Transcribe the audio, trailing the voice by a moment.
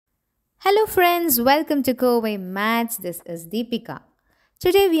Hello friends, welcome to kovaimads. This is Deepika.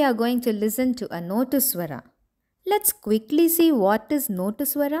 Today we are going to listen to a Nottuswara. Let's quickly see what is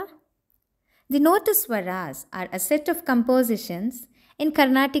Nottuswara. The Nottuswaras are a set of compositions in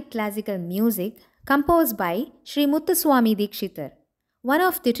Carnatic classical music composed by Sri Muthuswami Dikshitar, one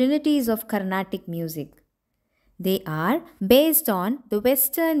of the trinities of Carnatic music. They are based on the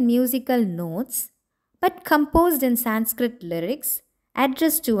Western musical notes but composed in Sanskrit lyrics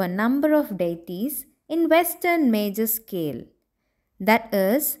addressed to a number of deities in Western major scale. That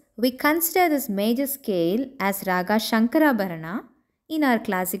is, we consider this major scale as Raga Shankarabharanam in our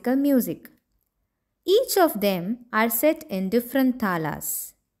classical music. Each of them are set in different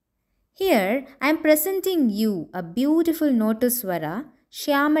Talas. Here I am presenting you a beautiful Nottuswara,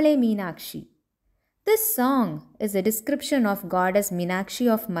 SHYAMALE MEENAKSHI. This song is a description of Goddess Meenakshi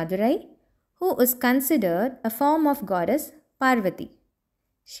of Madurai, who is considered a form of Goddess Parvati.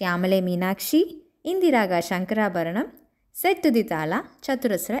 SHYAMALE MEENAKSHI in the Raga Shankarabharanam set to the Tala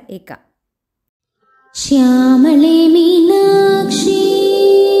Chaturasra Ekam. SHYAMALE MEENAKSHI